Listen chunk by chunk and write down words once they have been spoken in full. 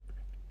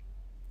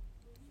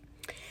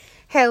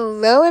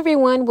Hello,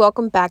 everyone.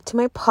 Welcome back to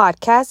my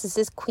podcast. This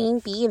is Queen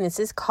Bee, and this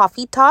is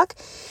Coffee Talk.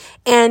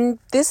 And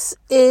this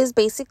is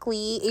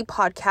basically a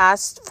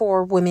podcast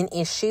for women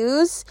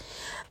issues,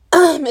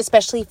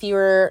 especially if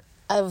you're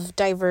of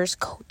diverse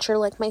culture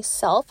like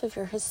myself, if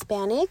you're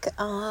Hispanic.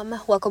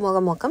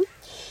 Welcome.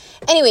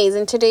 Anyways,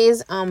 in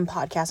today's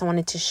podcast, I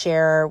wanted to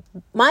share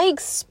my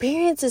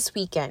experience this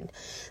weekend.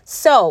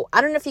 So,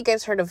 I don't know if you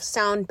guys heard of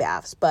sound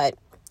baths, but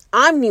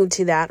I'm new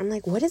to that. I'm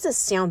like, what is a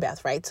sound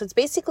bath, right? So it's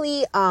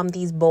basically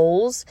these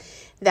bowls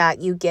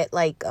that you get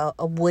like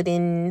a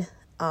wooden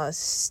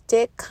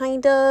stick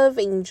kind of,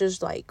 and you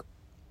just like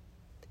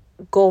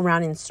go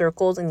around in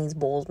circles, and these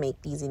bowls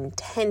make these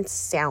intense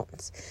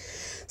sounds.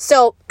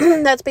 So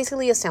that's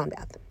basically a sound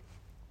bath.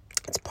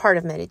 It's part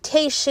of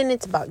meditation.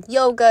 It's about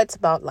yoga. It's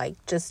about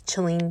like just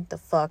chilling the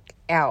fuck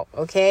out,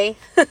 okay?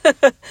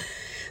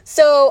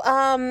 So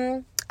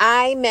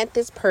I met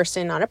this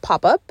person on a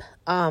pop-up.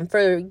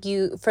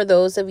 For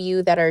those of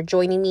you that are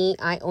joining me,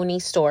 I own a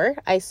store.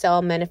 I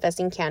sell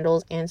manifesting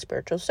candles and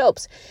spiritual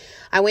soaps.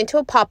 I went to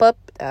a pop-up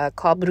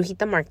called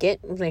Brujita Market.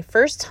 It was my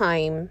first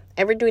time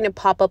ever doing a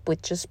pop-up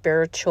with just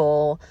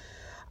spiritual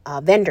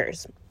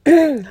vendors.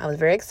 I was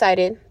very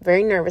excited,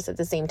 very nervous at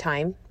the same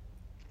time,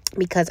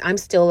 because I'm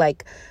still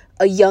like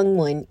a young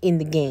one in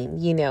the game,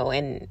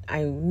 and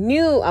I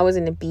knew I was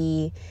going to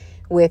be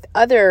with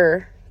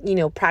other,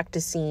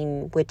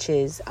 practicing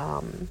witches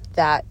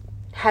that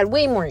had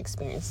way more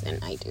experience than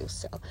I do.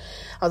 So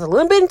I was a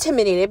little bit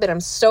intimidated, but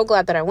I'm so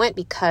glad that I went,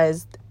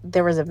 because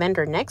there was a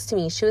vendor next to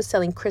me. She was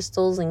selling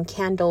crystals and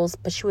candles,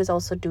 but she was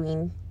also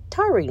doing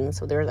tarot readings.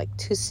 So there were like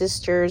two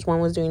sisters. One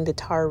was doing the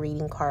tarot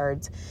reading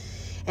cards,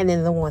 and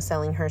then the one was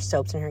selling her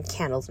soaps and her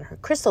candles and her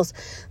crystals.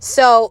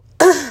 So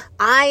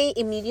I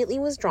immediately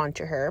was drawn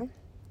to her.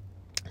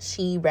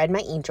 She read my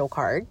angel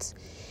cards,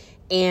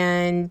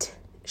 and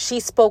she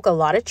spoke a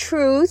lot of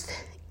truth.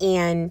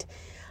 And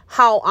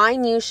how I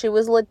knew she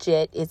was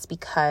legit is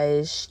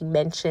because she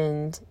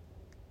mentioned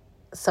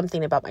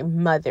something about my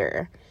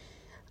mother,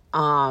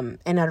 and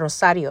a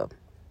rosario.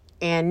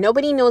 And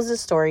nobody knows the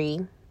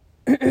story,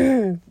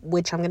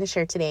 which I'm going to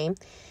share today.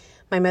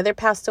 My mother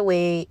passed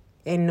away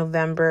in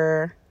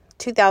November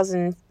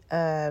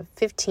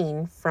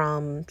 2015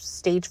 from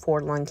stage 4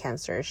 lung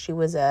cancer. She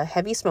was a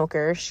heavy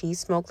smoker. She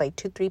smoked like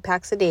 2-3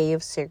 packs a day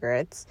of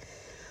cigarettes.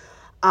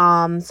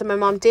 So my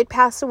mom did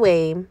pass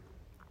away.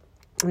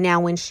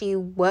 Now, when she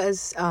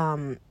was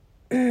gonna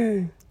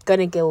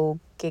go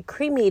get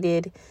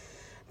cremated,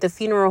 the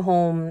funeral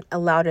home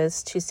allowed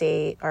us to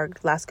say our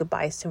last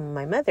goodbyes to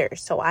my mother.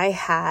 So I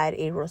had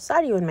a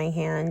rosario in my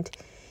hand,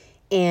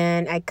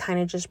 and I kind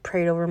of just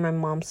prayed over my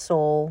mom's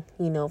soul,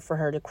 for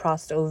her to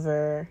cross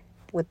over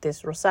with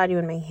this rosario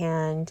in my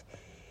hand.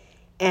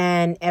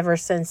 And ever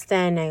since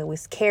then, I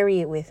always carry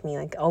it with me.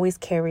 Like, always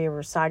carry a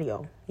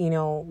rosario,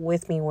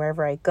 with me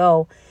wherever I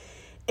go.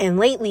 And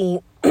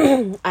lately,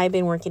 I've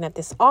been working at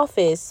this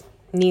office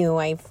new.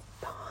 I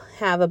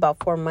have about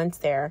 4 months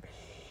there,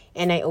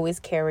 and I always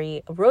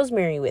carry a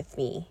rosemary with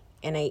me.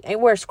 And I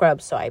wear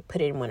scrubs, so I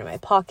put it in one of my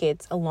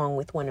pockets along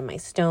with one of my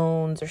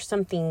stones or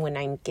something. When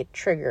I get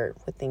triggered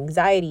with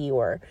anxiety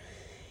or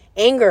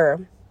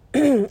anger,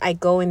 I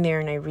go in there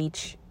and I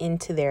reach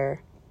into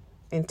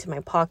my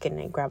pocket,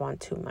 and I grab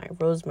onto my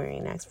rosemary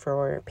and ask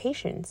for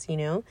patience,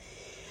 When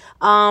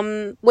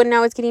I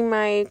was getting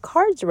my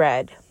cards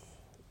read,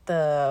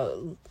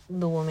 the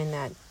woman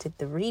that did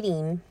the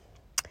reading,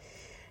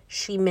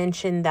 she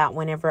mentioned that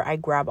whenever I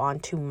grab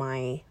onto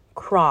my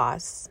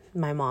cross,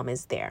 my mom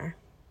is there,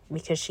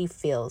 because she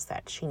feels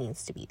that she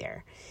needs to be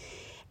there.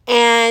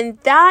 And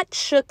that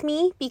shook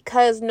me,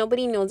 because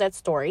nobody knows that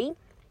story,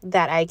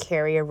 that I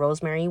carry a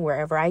rosemary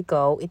wherever I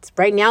go. It's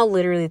right now,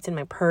 literally, it's in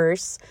my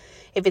purse.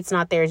 If it's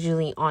not there, it's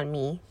usually on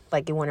me,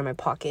 like in one of my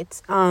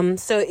pockets.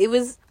 So it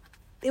was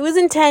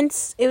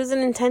intense. It was an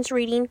intense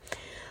reading.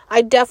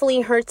 I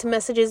definitely heard some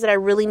messages that I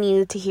really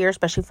needed to hear,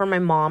 especially from my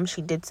mom.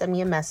 She did send me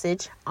a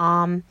message.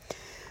 So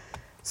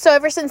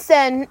ever since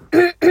then,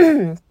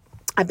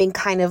 I've been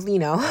kind of,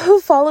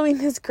 following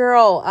this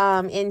girl,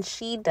 and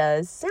she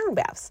does sound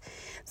baths.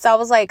 So I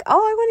was like, oh,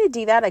 I want to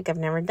do that. Like, I've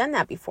never done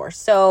that before.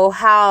 So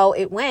how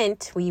it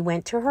went, we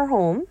went to her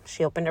home.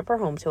 She opened up her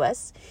home to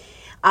us.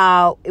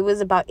 It was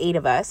about 8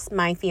 of us.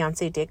 My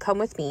fiance did come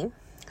with me,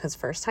 because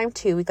first time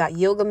too. We got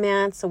yoga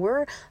mats.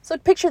 So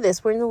picture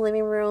this. We're in the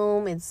living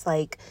room. It's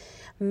like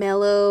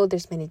mellow.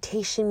 There's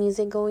meditation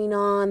music going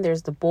on.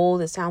 There's the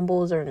sound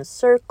bowls are in a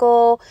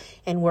circle,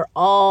 and we're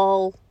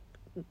all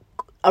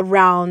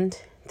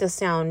around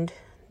the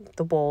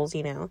bowls,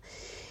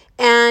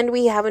 and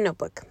we have a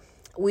notebook.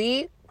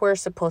 We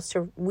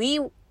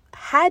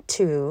had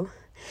to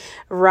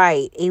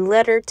write a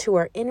letter to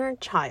our inner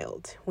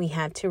child. We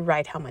had to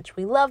write how much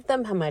we love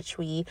them, how much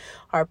we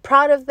are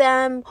proud of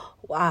them,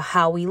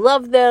 how we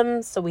love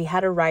them. So we had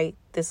to write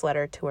this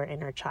letter to our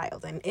inner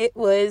child, and it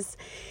was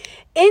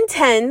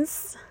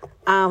intense.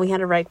 We had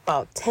to write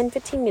about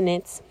 10-15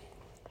 minutes.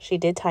 She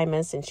did time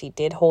us and she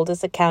did hold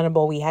us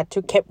accountable. We had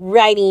to keep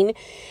writing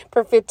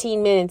for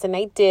 15 minutes and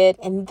I did.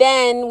 And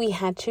then we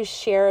had to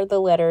share the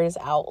letters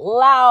out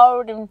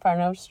loud in front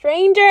of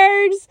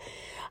strangers.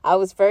 I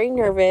was very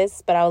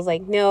nervous, but I was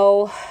like,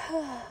 no,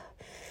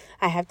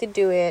 I have to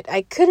do it.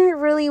 I couldn't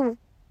really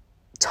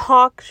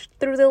talk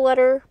through the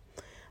letter.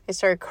 I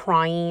started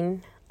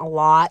crying a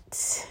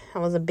lot. I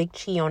was a big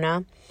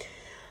Chiona.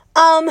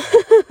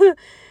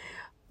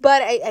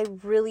 But I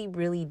really,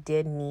 really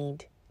did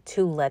need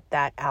to let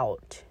that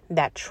out,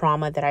 that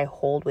trauma that I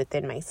hold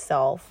within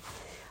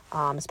myself,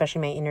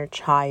 especially my inner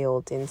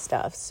child and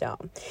stuff. So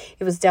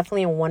it was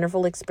definitely a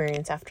wonderful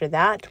experience. After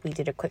that, we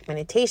did a quick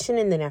meditation,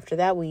 and then after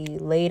that, we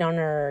laid on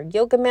our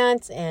yoga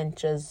mats and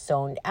just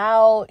zoned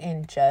out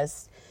and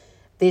just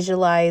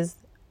visualized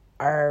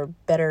our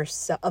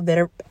a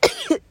better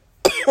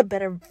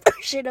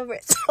version of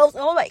ourselves.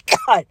 Oh my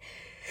God.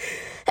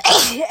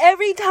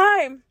 Every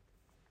time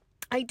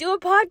I do a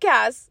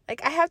podcast,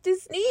 like, I have to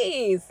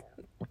sneeze.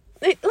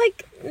 It,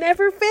 like,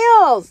 never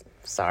fails.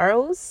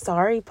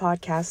 Sorry,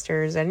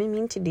 podcasters. I didn't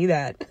mean to do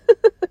that.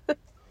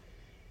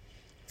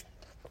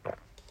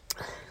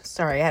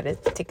 Sorry, I had to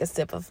take a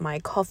sip of my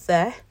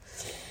coffee.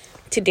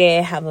 Today,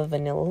 I have a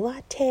vanilla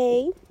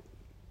latte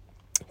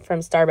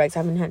from Starbucks. I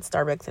haven't had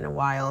Starbucks in a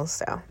while,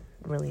 so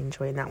really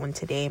enjoying that one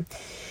today.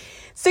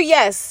 So,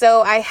 yes,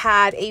 so I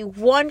had a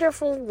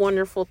wonderful,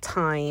 wonderful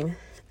time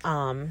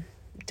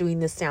doing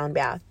the sound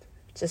bath.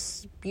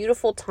 Just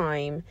beautiful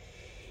time.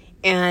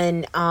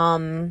 And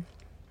I'm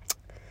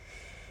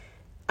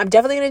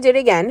definitely going to do it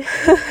again.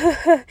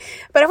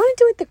 But I want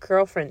to do it with the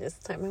girlfriend this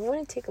time. I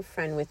want to take a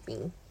friend with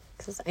me.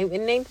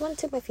 And I want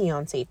to take my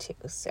fiance too.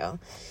 So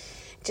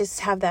just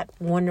have that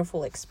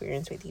wonderful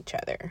experience with each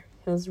other.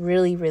 It was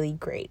really, really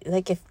great.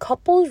 Like, if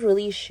couples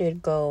really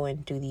should go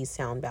and do these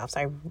sound baths,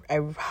 I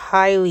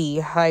highly,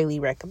 highly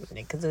recommend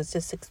it. Because it was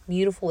just a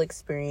beautiful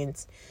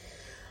experience.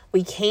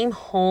 We came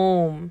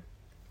home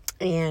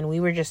and we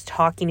were just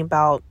talking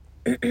about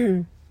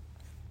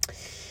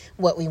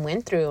what we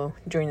went through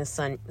during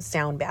the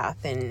sound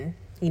bath. And,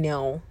 you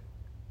know,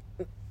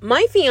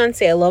 my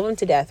fiance, I love him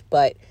to death,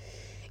 but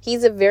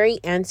he's a very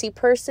antsy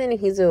person.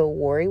 He's a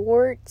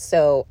worrywart.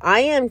 So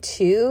I am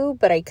too,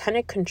 but I kind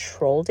of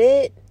controlled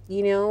it,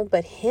 you know.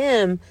 But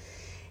he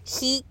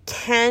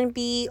can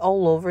be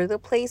all over the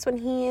place when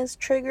he is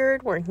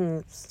triggered, where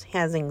he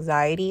has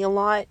anxiety a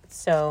lot.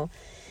 So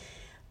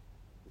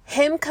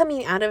him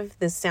coming out of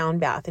the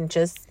sound bath and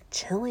just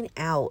chilling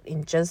out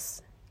and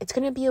just, it's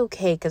going to be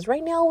okay. Because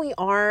right now we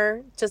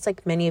are, just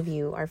like many of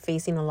you, are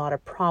facing a lot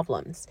of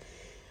problems.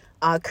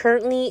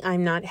 Currently,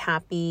 I'm not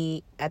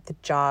happy at the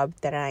job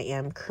that I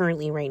am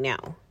currently right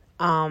now.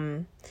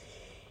 And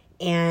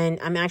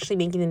I'm actually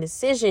making a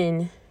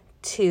decision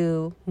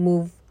to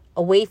move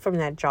away from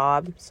that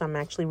job. So I'm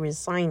actually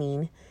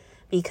resigning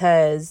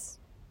because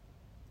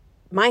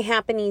my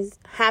happiness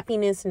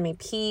and my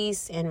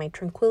peace and my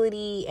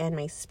tranquility and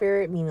my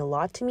spirit mean a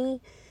lot to me.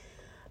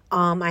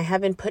 I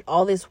haven't put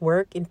all this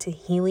work into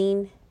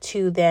healing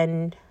to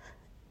then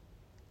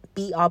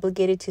be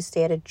obligated to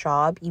stay at a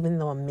job, even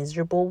though I'm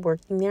miserable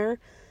working there,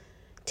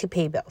 to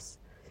pay bills.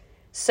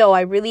 So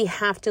I really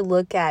have to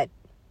look at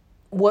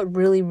what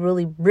really,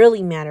 really,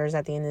 really matters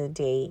at the end of the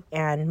day.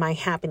 And my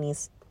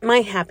happiness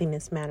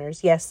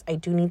matters. Yes, I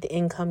do need the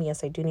income.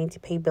 Yes, I do need to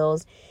pay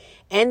bills.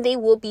 And they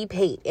will be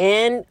paid.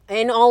 And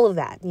all of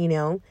that, you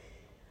know.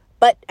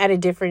 But at a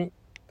different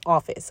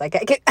office. Like,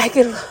 I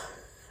could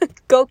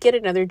go get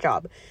another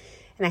job.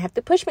 And I have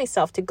to push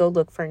myself to go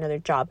look for another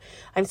job.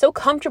 I'm so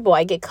comfortable.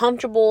 I get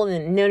comfortable.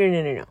 And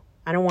no.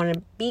 I don't want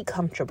to be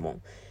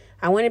comfortable.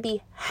 I want to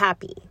be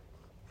happy.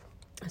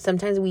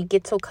 Sometimes we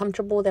get so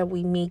comfortable that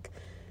we make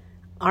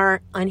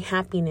our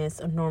unhappiness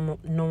a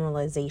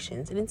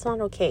normalizations. And it's not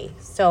okay.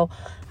 So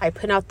I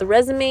put out the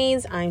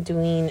resumes. I'm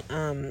doing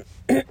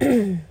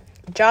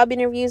job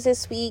interviews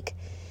this week.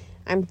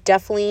 I'm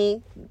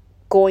definitely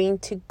going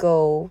to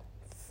go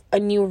a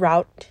new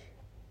route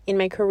in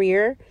my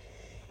career.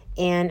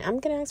 And I'm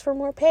going to ask for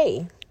more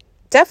pay.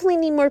 Definitely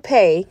need more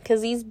pay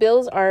because these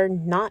bills are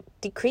not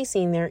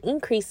decreasing. They're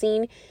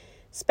increasing,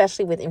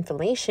 especially with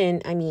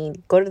inflation. I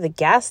mean, go to the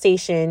gas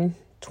station.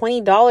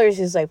 $20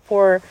 is like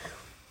for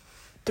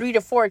 3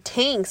 to 4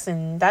 tanks.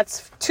 And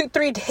that's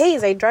 2-3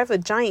 days. I drive a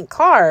giant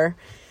car.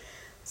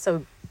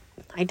 So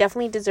I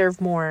definitely deserve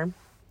more.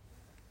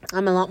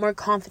 I'm a lot more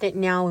confident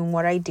now in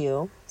what I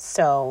do.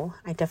 So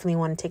I definitely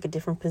want to take a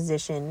different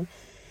position.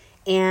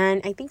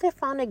 And I think I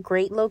found a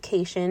great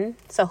location.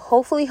 So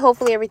hopefully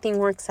everything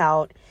works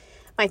out.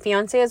 My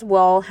fiance as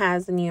well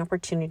has a new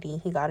opportunity.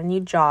 He got a new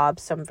job.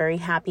 So I'm very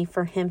happy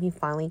for him. He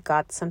finally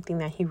got something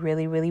that he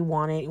really, really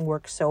wanted and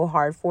worked so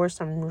hard for.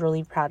 So I'm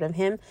really proud of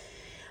him.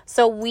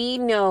 So we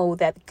know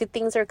that good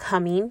things are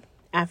coming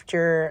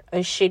after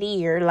a shitty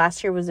year.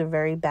 Last year was a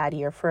very bad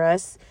year for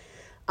us.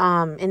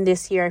 And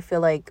this year I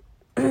feel like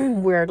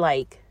we're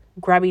like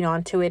grabbing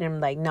onto it and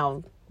like,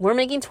 no, we're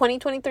making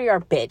 2023 our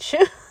bitch.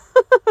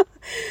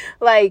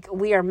 Like,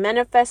 we are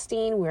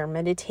manifesting, we're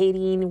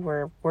meditating,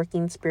 we're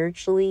working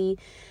spiritually,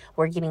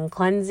 we're getting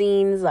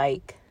cleansings.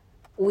 Like,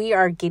 we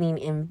are getting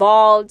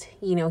involved.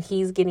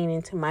 He's getting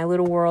into my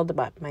little world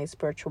about my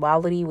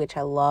spirituality, which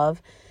I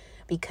love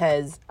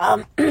because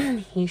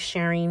he's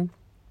sharing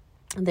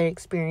their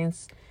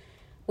experience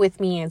with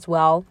me as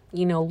well,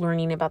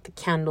 learning about the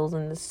candles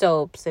and the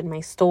soaps and my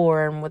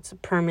store and what's the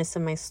premise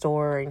of my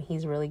store, and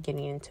he's really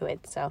getting into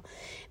it. So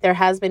there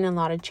has been a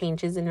lot of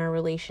changes in our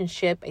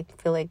relationship. I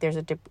feel like there's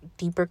a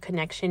deeper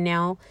connection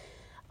now,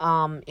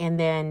 and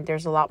then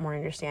there's a lot more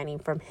understanding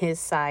from his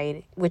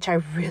side, which I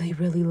really,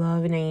 really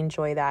love, and I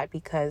enjoy that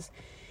because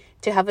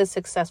to have a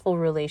successful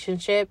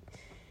relationship,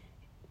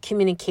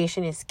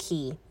 communication is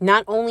key.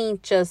 Not only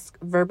just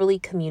verbally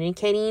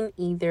communicating,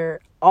 either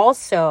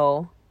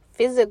also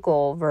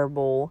physical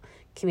verbal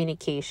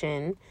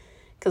communication,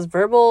 because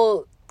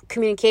verbal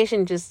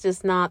communication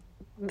just not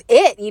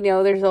it,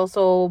 there's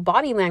also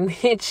body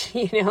language,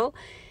 so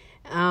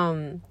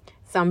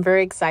I'm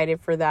very excited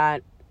for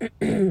that.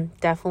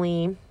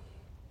 Definitely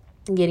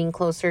getting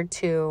closer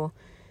to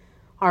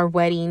our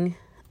wedding,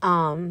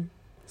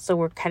 so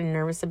we're kind of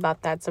nervous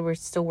about that, so we're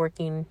still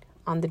working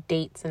on the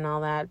dates and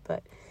all that,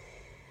 but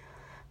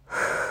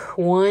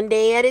one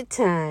day at a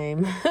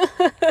time.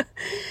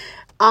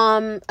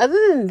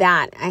 Other than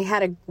that, I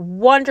had a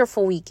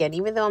wonderful weekend,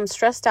 even though I'm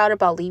stressed out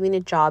about leaving a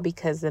job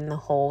because then the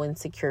whole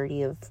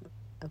insecurity of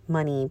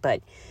money,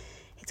 but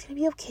it's going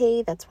to be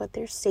okay. That's what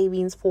there's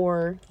savings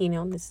for.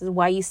 This is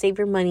why you save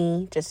your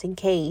money, just in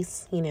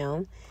case,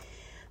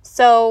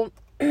 So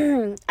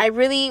I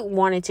really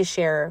wanted to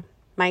share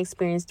my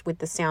experience with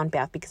the sound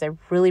bath because I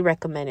really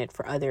recommend it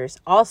for others.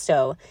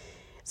 Also,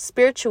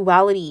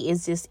 spirituality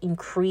is just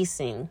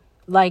increasing.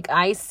 Like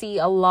I see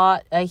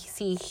a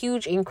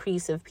huge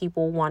increase of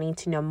people wanting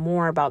to know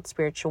more about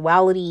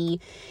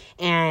spirituality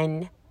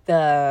and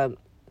the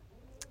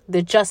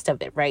gist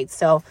of it, right?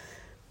 So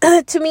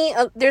to me,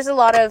 there's a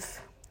lot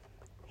of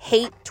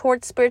hate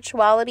towards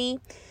spirituality.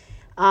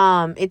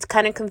 It's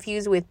kind of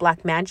confused with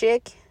black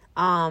magic.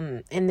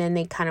 And then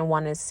they kind of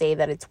want to say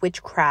that it's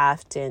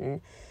witchcraft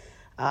and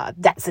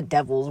that's the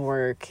devil's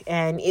work.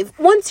 And if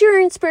once you're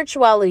in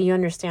spirituality, you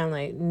understand,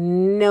 like,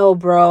 no,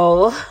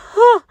 bro.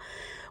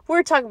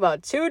 We're talking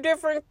about two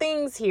different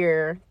things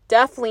here.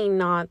 Definitely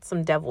not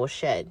some devil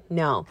shit.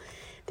 No,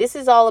 this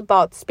is all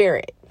about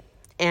spirit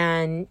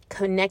and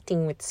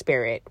connecting with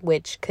spirit,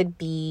 which could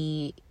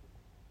be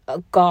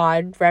a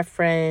God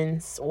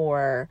reference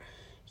or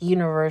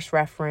universe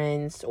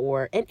reference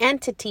or an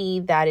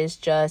entity that is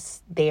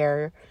just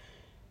there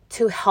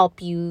to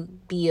help you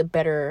be a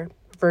better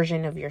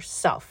version of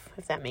yourself,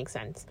 if that makes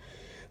sense.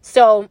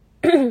 So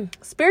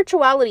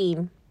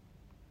spirituality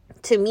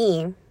to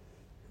me,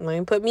 let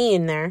me put me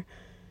in there,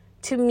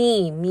 to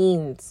me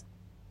means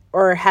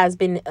or has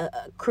been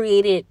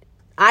created.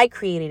 I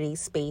created a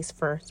space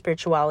for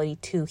spirituality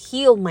to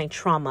heal my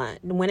trauma.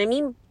 When I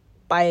mean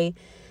by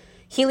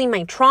healing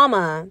my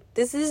trauma,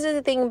 this is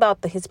the thing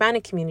about the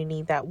Hispanic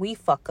community that we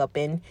fuck up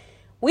in.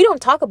 We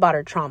don't talk about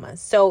our traumas.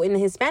 So in the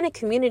Hispanic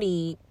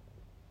community,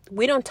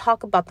 we don't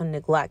talk about the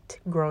neglect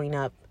growing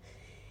up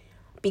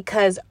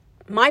because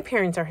my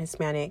parents are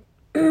Hispanic.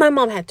 My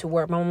mom had to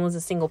work. My mom was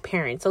a single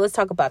parent. So let's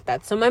talk about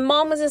that. So my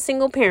mom was a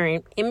single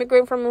parent,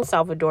 immigrant from El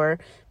Salvador,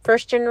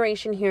 first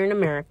generation here in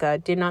America,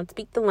 did not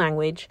speak the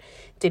language,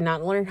 did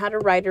not learn how to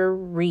write or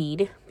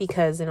read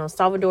because in El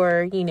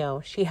Salvador,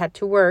 she had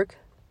to work.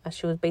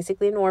 She was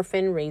basically an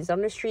orphan, raised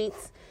on the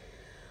streets.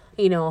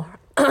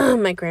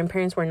 My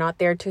grandparents were not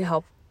there to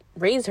help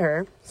raise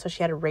her, so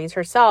she had to raise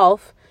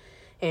herself,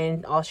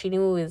 and all she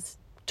knew was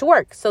to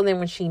work. So then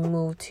when she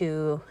moved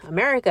to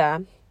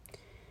America,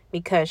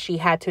 because she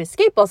had to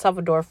escape El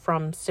Salvador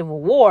from civil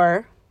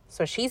war,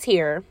 so she's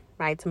here,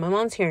 right? So my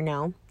mom's here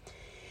now.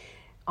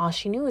 All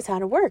she knew was how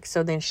to work.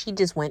 So then she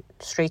just went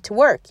straight to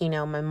work.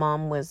 My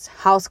mom was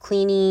house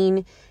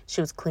cleaning. She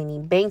was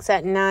cleaning banks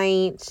at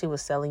night. She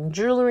was selling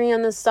jewelry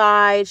on the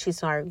side. She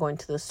started going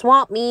to the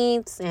swamp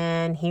meets.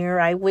 And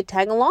here I would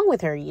tag along with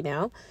her,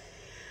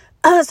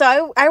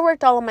 So I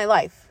worked all of my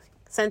life.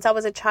 Since I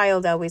was a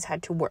child, I always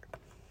had to work.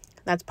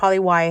 That's probably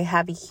why I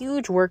have a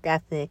huge work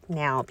ethic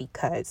now,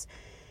 because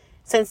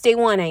since day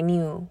one, I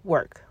knew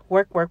work.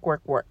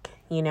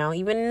 Even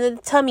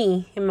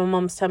in my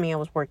mom's tummy, I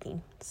was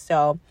working.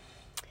 So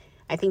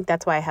I think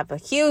that's why I have a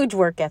huge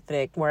work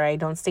ethic where I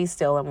don't stay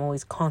still. I'm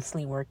always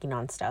constantly working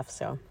on stuff.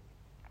 So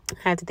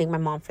I had to thank my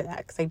mom for that,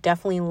 because I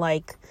definitely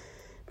like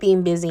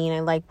being busy and I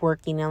like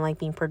working and I like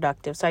being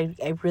productive. So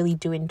I really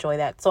do enjoy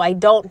that. So I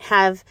don't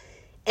have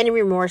any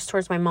remorse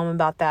towards my mom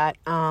about that.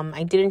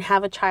 I didn't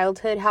have a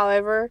childhood,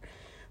 however.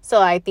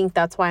 So I think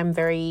that's why I'm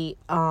very...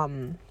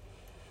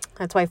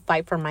 that's why I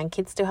fight for my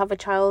kids to have a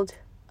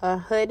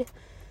childhood.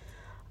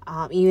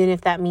 Even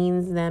if that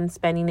means them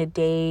spending a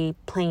day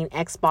playing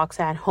Xbox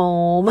at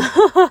home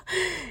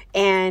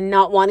and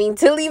not wanting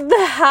to leave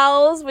the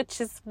house, which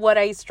is what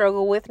I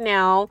struggle with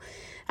now.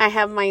 I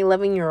have my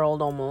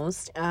 11-year-old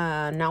almost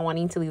not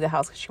wanting to leave the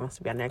house because she wants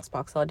to be on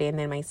Xbox all day. And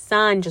then my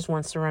son just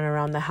wants to run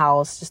around the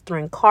house, just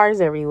throwing cars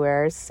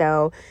everywhere.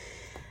 So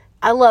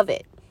I love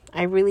it.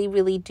 I really,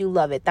 really do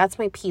love it. That's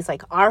my peace.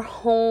 Like, our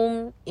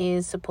home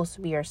is supposed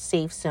to be our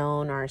safe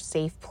zone, our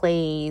safe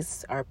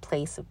place, our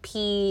place of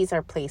peace,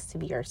 our place to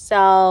be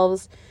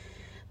ourselves.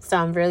 So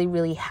I'm really,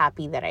 really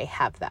happy that I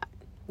have that.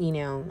 You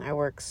know, I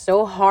work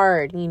so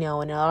hard, you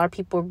know, and a lot of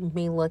people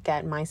may look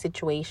at my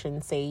situation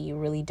and say you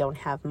really don't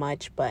have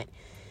much, but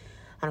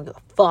I don't give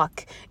a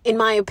fuck. In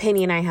my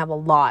opinion, I have a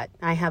lot.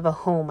 I have a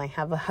home. I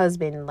have a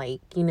husband,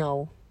 like, you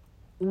know,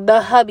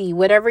 the hubby,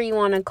 whatever you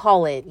want to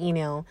call it, you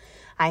know.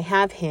 I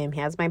have him. He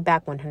has my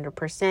back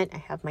 100%. I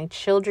have my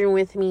children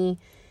with me.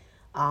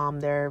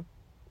 They're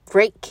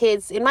great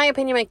kids. In my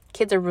opinion, my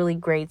kids are really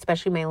great,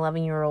 especially my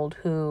 11-year-old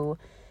who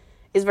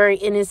is very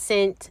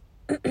innocent.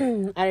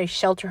 I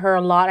shelter her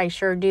a lot. I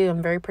sure do.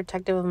 I'm very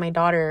protective of my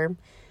daughter.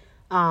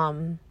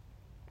 Has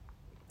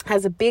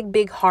a big,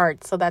 big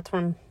heart. So that's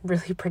what I'm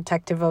really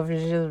protective of. She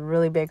has a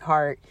really big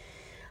heart.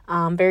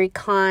 Very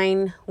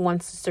kind.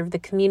 Wants to serve the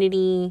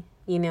community.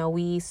 You know,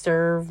 we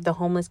serve the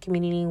homeless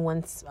community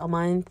once a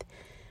month.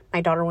 My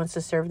daughter wants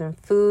to serve them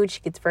food.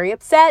 She gets very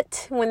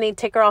upset when they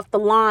take her off the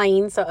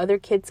line so other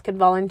kids could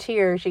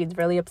volunteer. She gets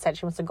really upset.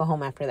 She wants to go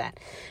home after that.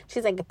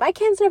 She's like, if I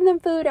can't serve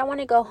them food, I want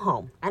to go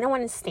home. I don't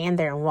want to stand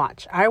there and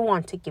watch. I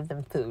want to give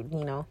them food.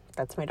 You know,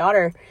 that's my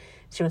daughter.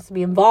 She wants to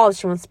be involved.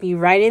 She wants to be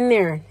right in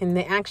there in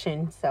the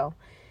action. So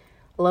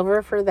love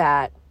her for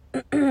that.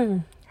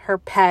 Her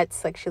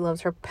pets, like, she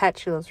loves her pet.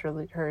 She loves her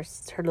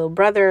little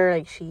brother.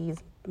 Like, she's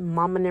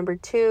mama number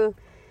 2.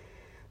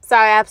 So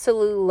I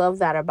absolutely love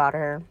that about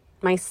her.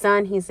 My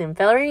son, he's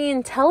very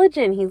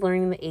intelligent. He's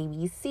learning the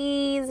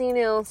ABCs, you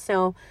know.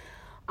 So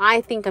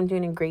I think I'm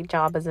doing a great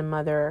job as a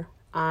mother.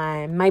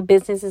 My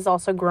business is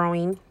also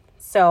growing.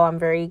 So I'm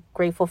very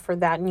grateful for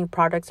that. New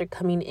products are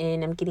coming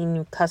in. I'm getting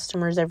new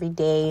customers every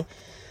day.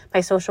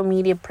 My social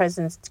media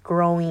presence is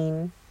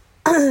growing.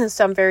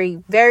 So I'm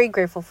very, very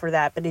grateful for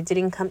that. But it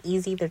didn't come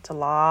easy. There's a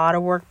lot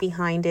of work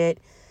behind it.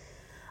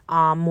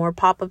 More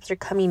pop-ups are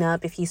coming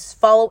up. If you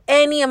follow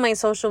any of my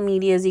social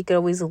medias, you could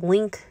always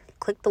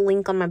click the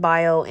link on my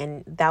bio,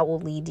 and that will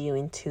lead you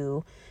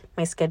into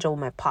my schedule,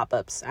 my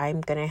pop-ups. I'm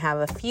going to have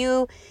a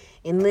few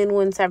in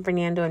Linwood, San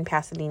Fernando, and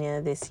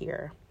Pasadena this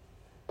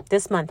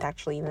month,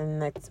 actually. And then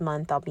next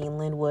month, I'll be in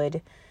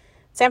Linwood,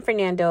 San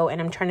Fernando,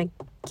 and I'm trying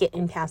to get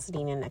in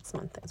Pasadena next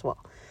month as well.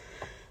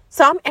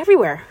 So I'm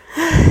everywhere,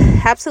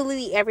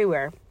 absolutely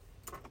everywhere.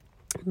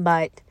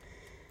 But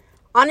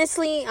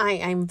honestly,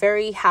 I'm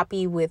very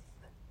happy with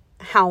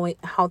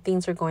how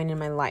things are going in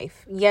my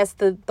life. Yes,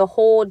 the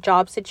whole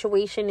job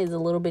situation is a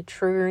little bit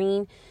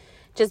triggering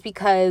just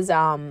because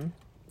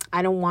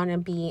I don't want to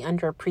be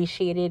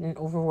underappreciated and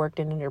overworked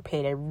and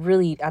underpaid.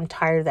 I'm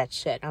tired of that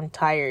shit. I'm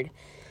tired.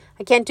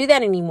 I can't do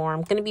that anymore.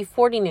 I'm going to be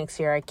 40 next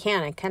year. I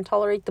can't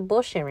tolerate the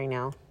bullshit right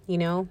now, you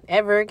know,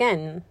 ever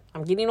again.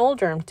 I'm getting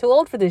older. I'm too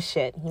old for this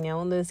shit, you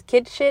know, this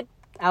kid shit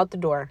out the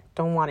door.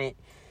 Don't want it.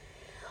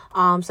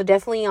 So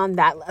definitely on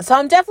that. So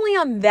I'm definitely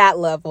on that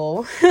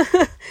level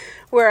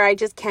where I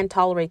just can't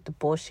tolerate the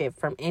bullshit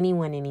from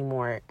anyone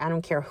anymore. I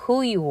don't care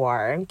who you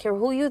are. I don't care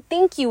who you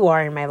think you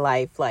are in my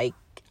life. Like,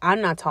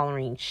 I'm not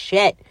tolerating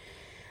shit.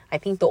 I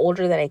think the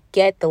older that I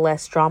get, the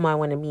less drama I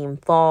want to be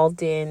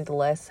involved in, the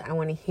less I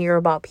want to hear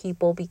about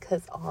people,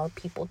 because all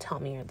people tell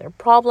me are their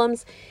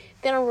problems.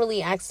 They don't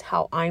really ask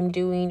how I'm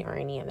doing or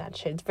any of that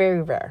shit. It's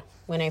very rare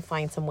when I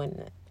find someone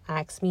that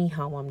asks me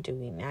how I'm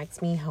doing,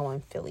 asks me how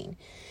I'm feeling.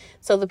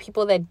 So the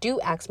people that do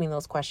ask me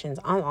those questions,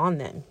 I'm on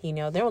them. You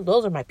know,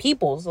 those are my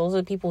peoples. Those are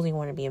the people you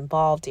want to be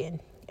involved in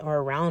or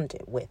around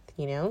it with,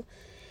 you know.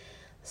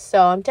 So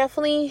I'm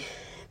definitely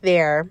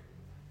there,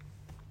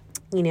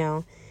 you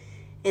know.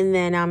 And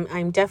then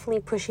I'm definitely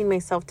pushing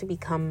myself to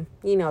become,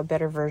 you know, a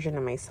better version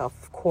of myself.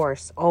 Of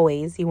course,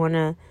 always. You want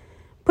to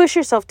push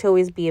yourself to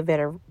always be a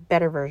better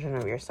version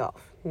of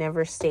yourself.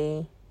 Never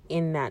stay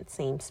in that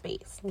same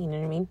space. You know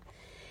what I mean?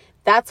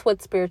 That's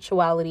what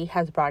spirituality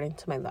has brought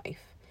into my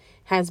life.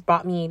 Has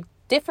brought me a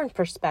different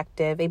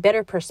perspective, a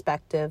better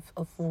perspective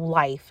of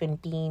life,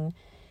 and being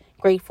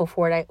grateful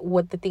for it.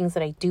 What the things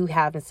that I do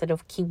have, instead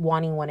of keep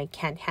wanting what I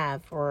can't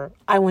have, or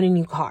I want a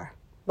new car.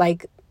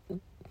 Like,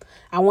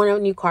 I want a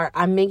new car.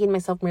 I'm making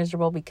myself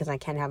miserable because I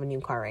can't have a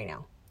new car right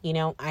now. You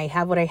know, I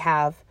have what I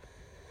have,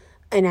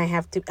 and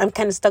I'm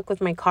kind of stuck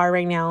with my car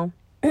right now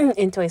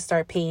until I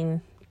start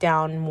paying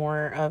down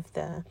more of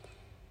the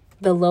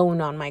loan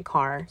on my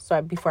car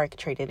before I could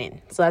trade it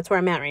in. So that's where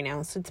I'm at right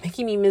now. So it's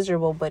making me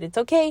miserable, but it's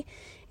okay.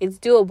 It's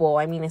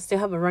doable. I mean, I still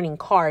have a running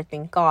car,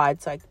 thank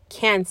God. So I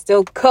can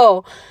still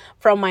go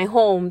from my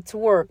home to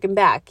work and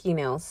back, you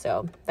know.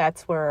 So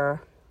that's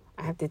where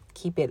I have to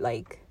keep it,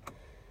 like,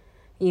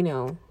 you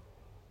know,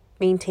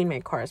 maintain my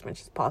car as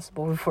much as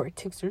possible before it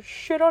takes their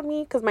shit on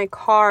me, because my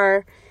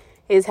car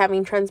is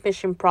having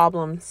transmission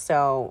problems.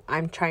 So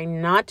I'm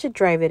trying not to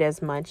drive it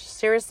as much.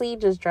 Seriously,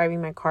 just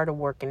driving my car to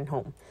work and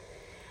home.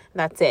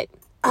 That's it.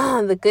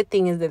 The good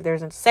thing is that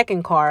there's a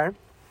second car,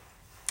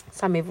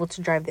 so I'm able to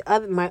drive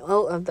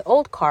the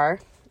old car.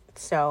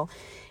 So,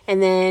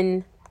 and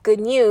then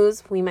good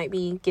news, we might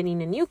be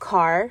getting a new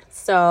car.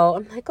 So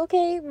I'm like,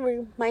 okay,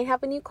 we might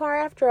have a new car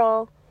after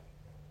all.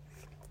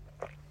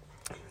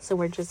 So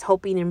we're just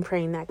hoping and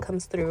praying that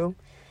comes through.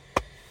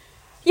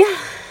 Yeah.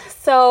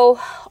 So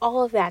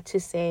all of that to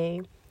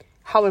say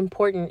how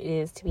important it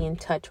is to be in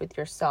touch with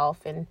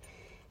yourself, and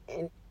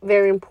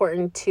very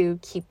important to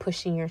keep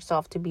pushing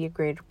yourself to be a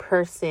greater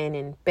person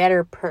and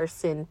better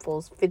person,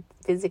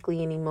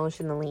 physically and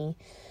emotionally.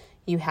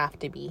 You have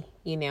to be,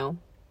 And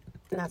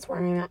that's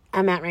where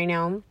I'm at right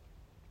now.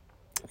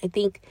 I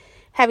think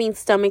having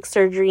stomach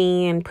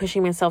surgery and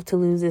pushing myself to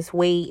lose this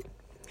weight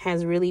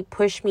has really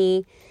pushed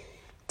me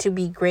to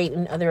be great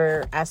in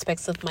other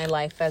aspects of my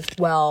life as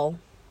well,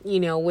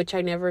 which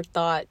I never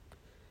thought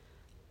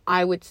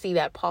I would see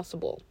that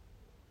possible.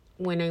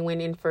 When I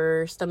went in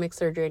for stomach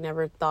surgery, I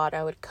never thought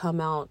I would come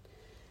out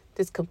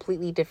this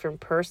completely different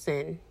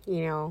person,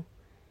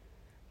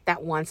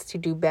 that wants to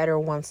do better,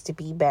 wants to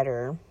be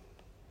better,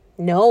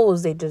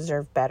 knows they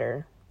deserve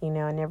better. I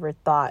never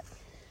thought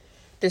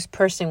this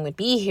person would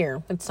be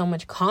here with so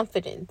much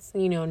confidence,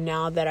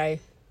 now that I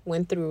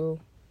went through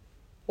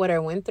what I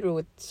went through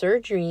with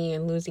surgery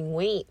and losing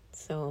weight.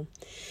 So,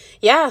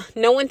 yeah,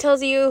 no one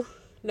prepares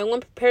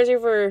you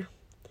for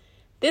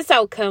this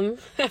outcome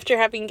after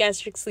having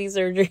gastric sleeve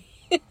surgery.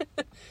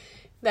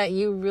 That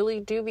you really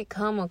do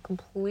become a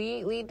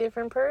completely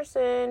different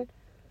person,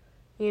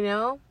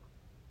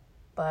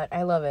 But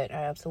I love it.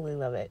 I absolutely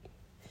love it.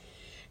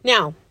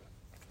 Now,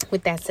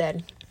 with that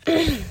said,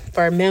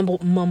 for our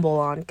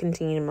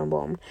continue to mumble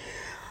on.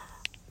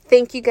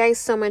 Thank you guys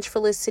so much for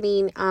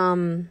listening.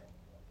 I'm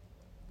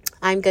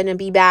going to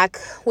be back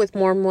with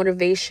more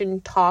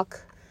motivation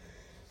talk,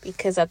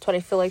 because that's what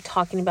I feel like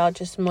talking about,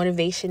 just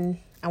motivation.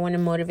 I want to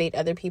motivate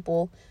other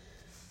people.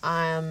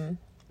 I'm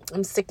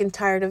sick and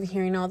tired of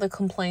hearing all the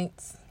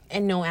complaints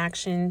and no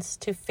actions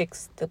to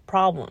fix the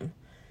problem.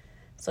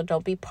 So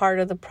don't be part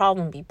of the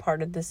problem, be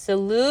part of the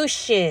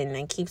solution.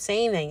 I keep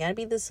saying that. You got to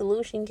be the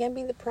solution. You can't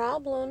be the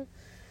problem.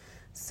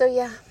 So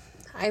yeah,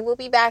 I will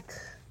be back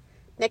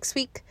next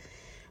week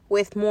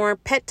with more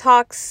pet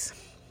talks,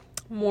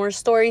 more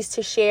stories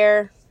to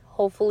share.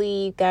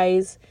 Hopefully you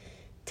guys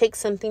take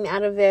something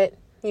out of it.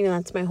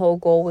 That's my whole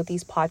goal with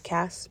these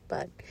podcasts.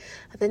 But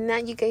other than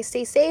that, you guys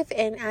stay safe,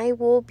 and I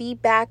will be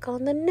back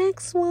on the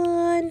next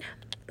one.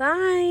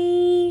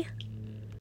 Bye.